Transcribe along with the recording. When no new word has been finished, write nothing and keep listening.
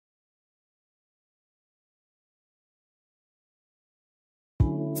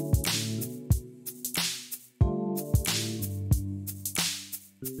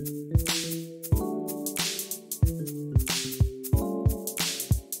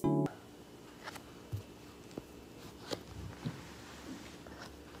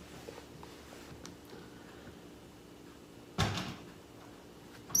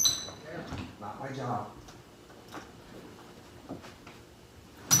job.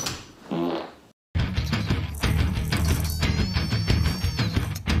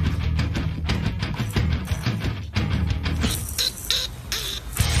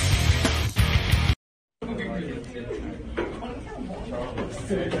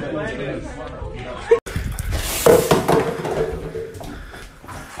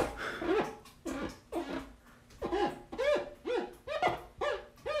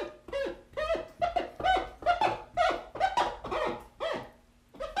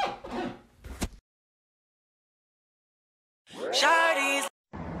 Shardy's.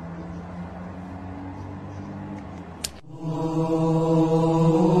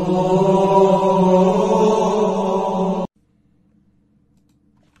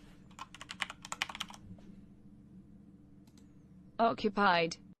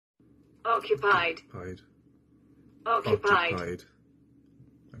 Occupied. Occupied. Occupied.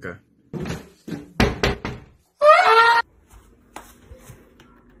 Okay.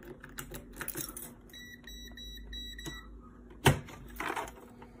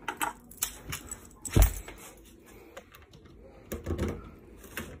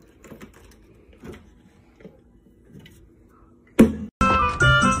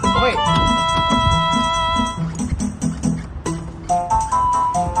 Wait.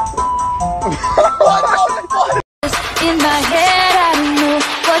 In my head, I don't know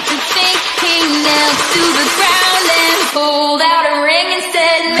what to think. He knelt to the ground and pulled out a ring and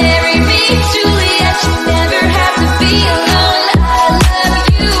said, "Marry me, Juliet. You'll never have to be alone. I love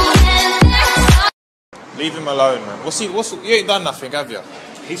you, and that's all." Leave him alone, man. You ain't done nothing, have you?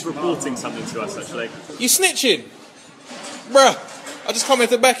 He's reporting something to us, actually. You snitching? Bruh, I just come here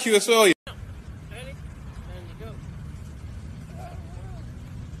to back you as well. Ready? And you go.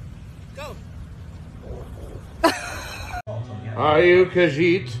 Go. Are you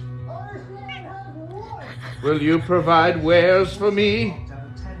Khajiit? Will you provide wares for me?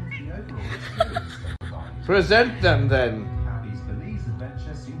 Present them then.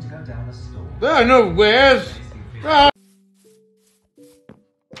 There are no wares.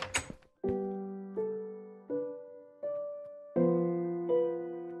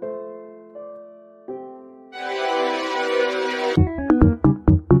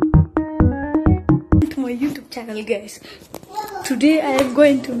 To my YouTube channel, guys. Today I am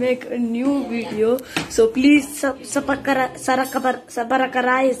going to make a new video, so please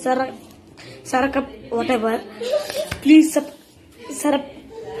whatever. Please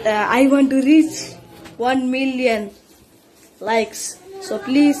I want to reach 1 million likes, so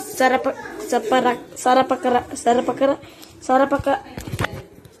please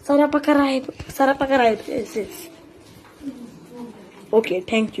okay,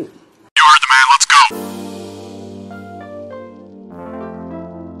 thank you. You heard the man, let's go!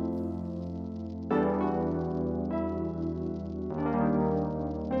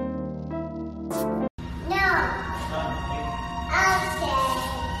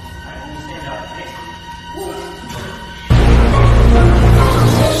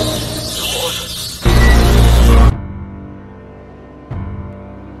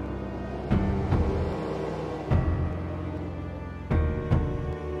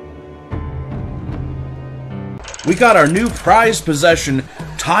 We got our new prized possession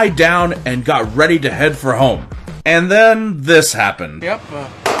tied down and got ready to head for home. And then this happened. Yep.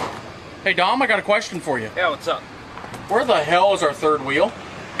 Hey, Dom, I got a question for you. Yeah, what's up? Where the hell is our third wheel?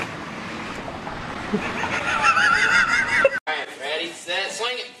 Alright, ready, set,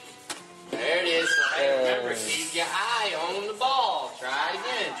 swing it. There it is. So, hey, remember, keep your eye on the ball. Try it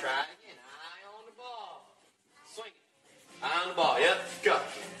again. Eye on the ball. Swing it. Eye on the ball. Yep, go.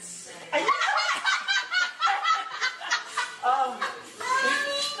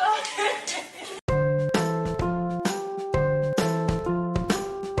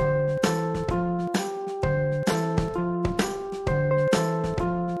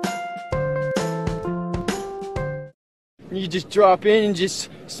 You just drop in and just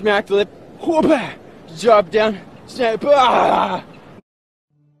smack the lip. Whoop-ah! Drop down. Snap. Ah!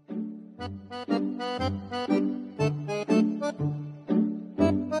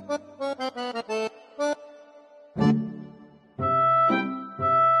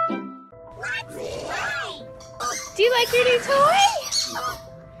 Do you like your new toy?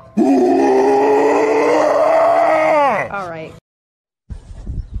 All right.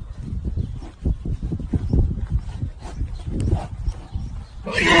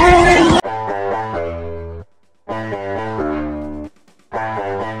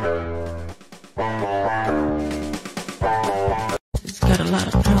 lot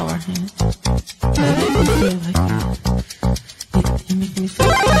of power, man. It makes me feel like that. It makes me feel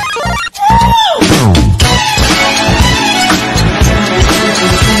like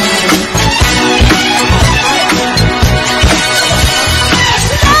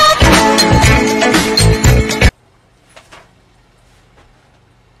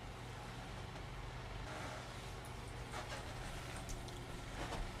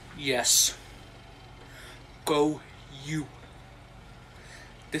Yes. Go you.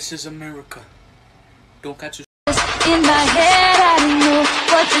 This is America. Don't catch a in my head, I don't know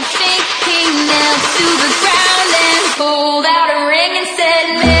what you're thinking. Nailed to the ground and pulled out a ring and said,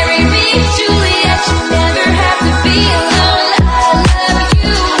 marry me, Juliet, you never have to be alone. I love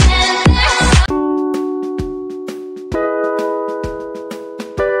you and that's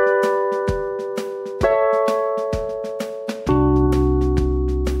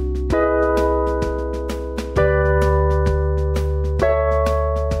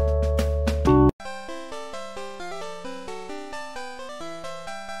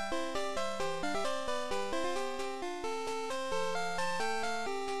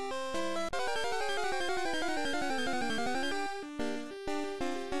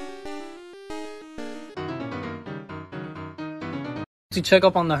to check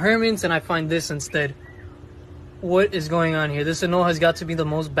up on the Hermans and I find this instead. What is going on here? This Ano has got to be the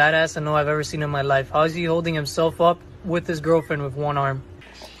most badass Ano I've ever seen in my life. How is he holding himself up with his girlfriend with one arm?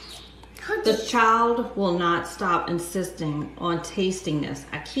 This child will not stop insisting on tasting this.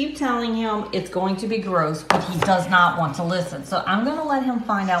 I keep telling him it's going to be gross, but he does not want to listen. So I'm going to let him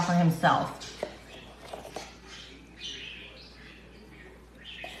find out for himself.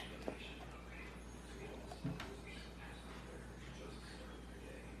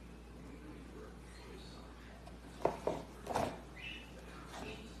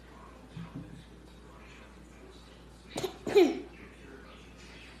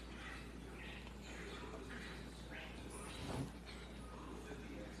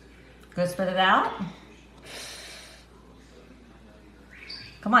 Go spit it out.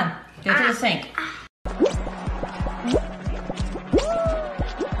 Come on, go to the sink.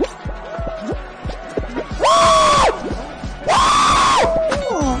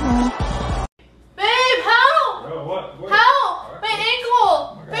 Babe, help! Help! My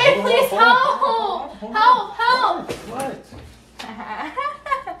ankle! Babe, please help! Help! Help! What?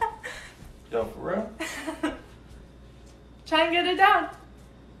 Yo, for real? Try and get it down.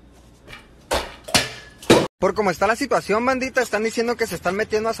 Por como está la situación, bandita, están diciendo que se están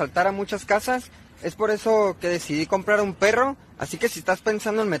metiendo a asaltar a muchas casas. Es por eso que decidí comprar un perro. Así que si estás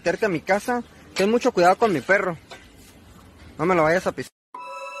pensando en meterte a mi casa, ten mucho cuidado con mi perro. No me lo vayas a pisar.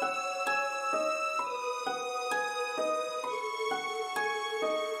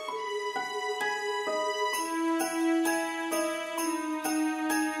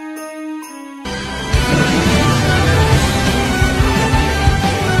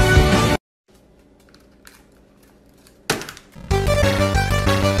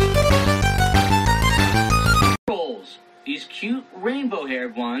 These cute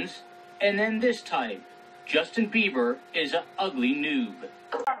rainbow-haired ones, and then this type. Justin Bieber is an ugly noob.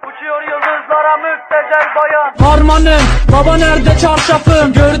 Uçuyor yıldızlara müptezel bayan. Harmanım, baba nerede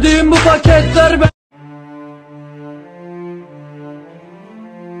çarşafım? Gördüğüm bu paketler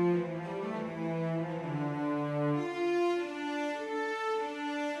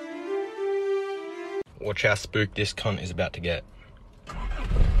Watch how spooked this cunt is about to get.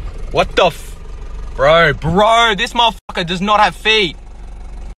 What the f... Bro, this motherfucker does not have feet.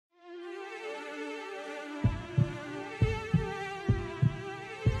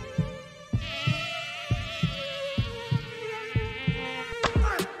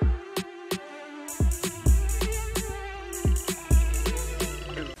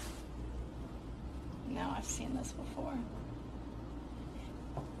 No, I've seen this before.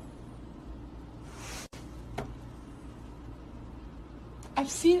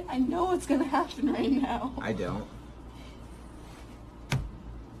 I know what's gonna happen right now. I don't.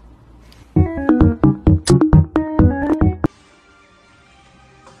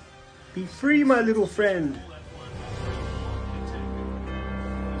 Be free, my little friend.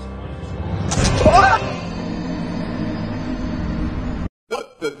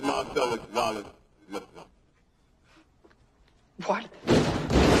 What?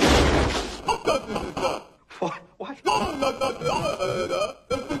 What?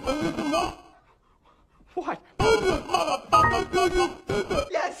 What?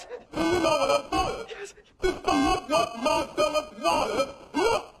 Yes! Yes!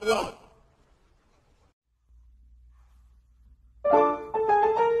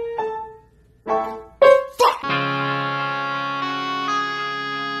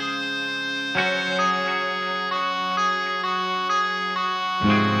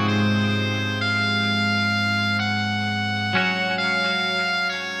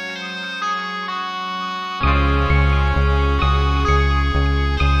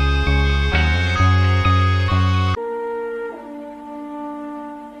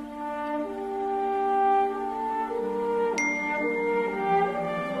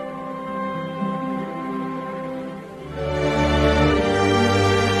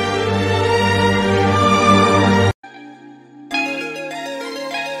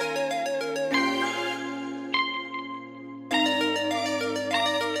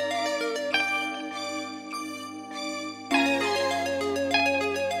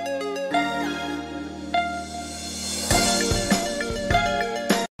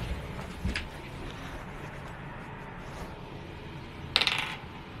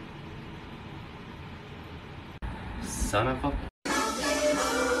 son of a...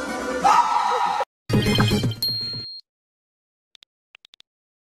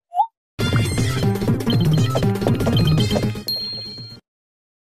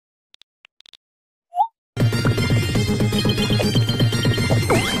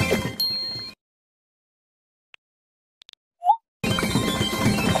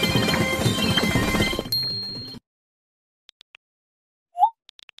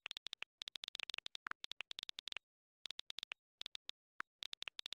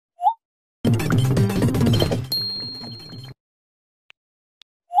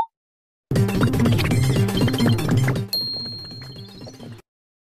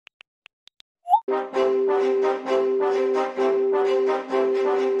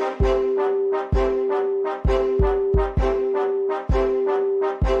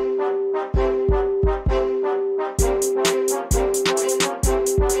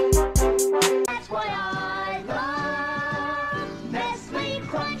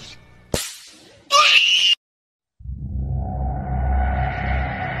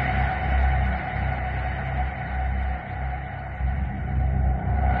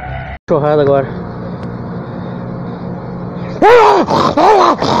 Chorrada agora.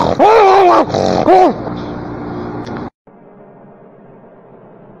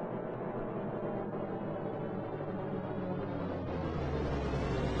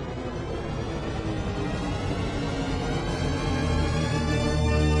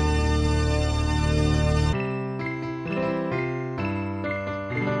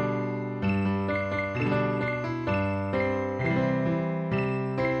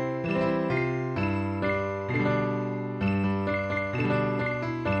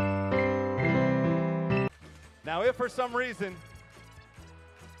 Now, if for some reason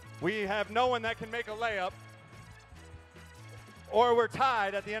we have no one that can make a layup, or we're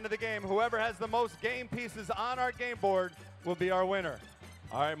tied at the end of the game, whoever has the most game pieces on our game board will be our winner.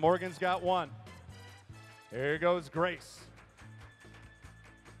 All right, Morgan's got one. Here goes Grace.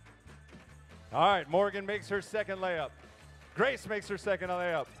 All right, Morgan makes her second layup. Grace makes her second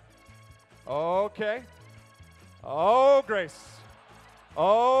layup. Okay. Oh, Grace.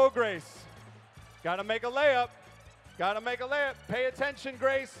 Oh, Grace. Got to make a layup. Got to make a layup. Pay attention,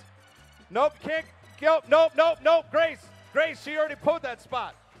 Grace. Nope, can't. Nope, nope, nope. Grace. Grace, she already pulled that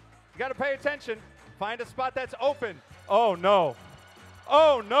spot. You got to pay attention. Find a spot that's open. Oh, no.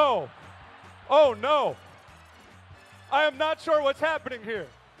 Oh, no. Oh, no. I am not sure what's happening here.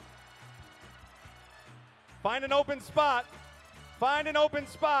 Find an open spot. Find an open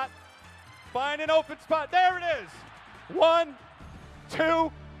spot. Find an open spot. There it is. 1,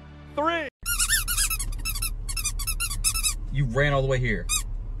 2, 3. You ran all the way here.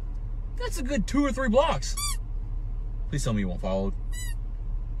 That's a good 2 or 3 blocks. Please tell me you weren't followed.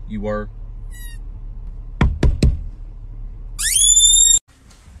 You were.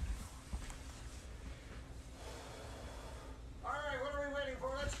 Alright, what are we waiting for?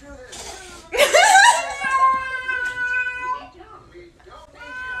 Let's do this.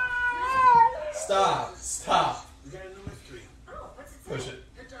 Stop. Stop. We got a new mystery. Oh, what's it say? Push it.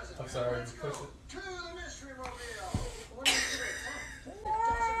 It doesn't. I'm sorry. Let's Push go it. to the mystery mobile. What do you do?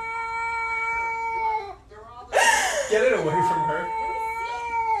 Get it away from her.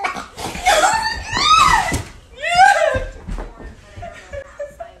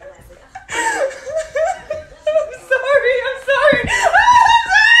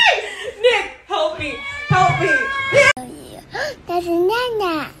 That's a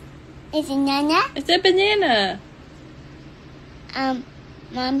banana. It's a banana. It's a banana.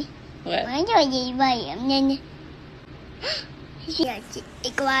 Mommy. What? Why do you buy a banana? Is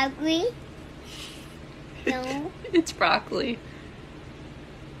it broccoli? No. It's broccoli.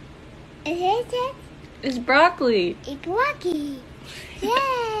 Is it? It's broccoli. It's broccoli. Yay!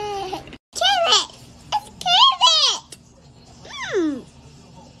 Carrot! It's carrot!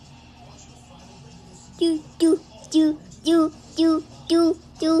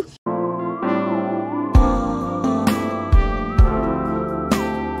 Do.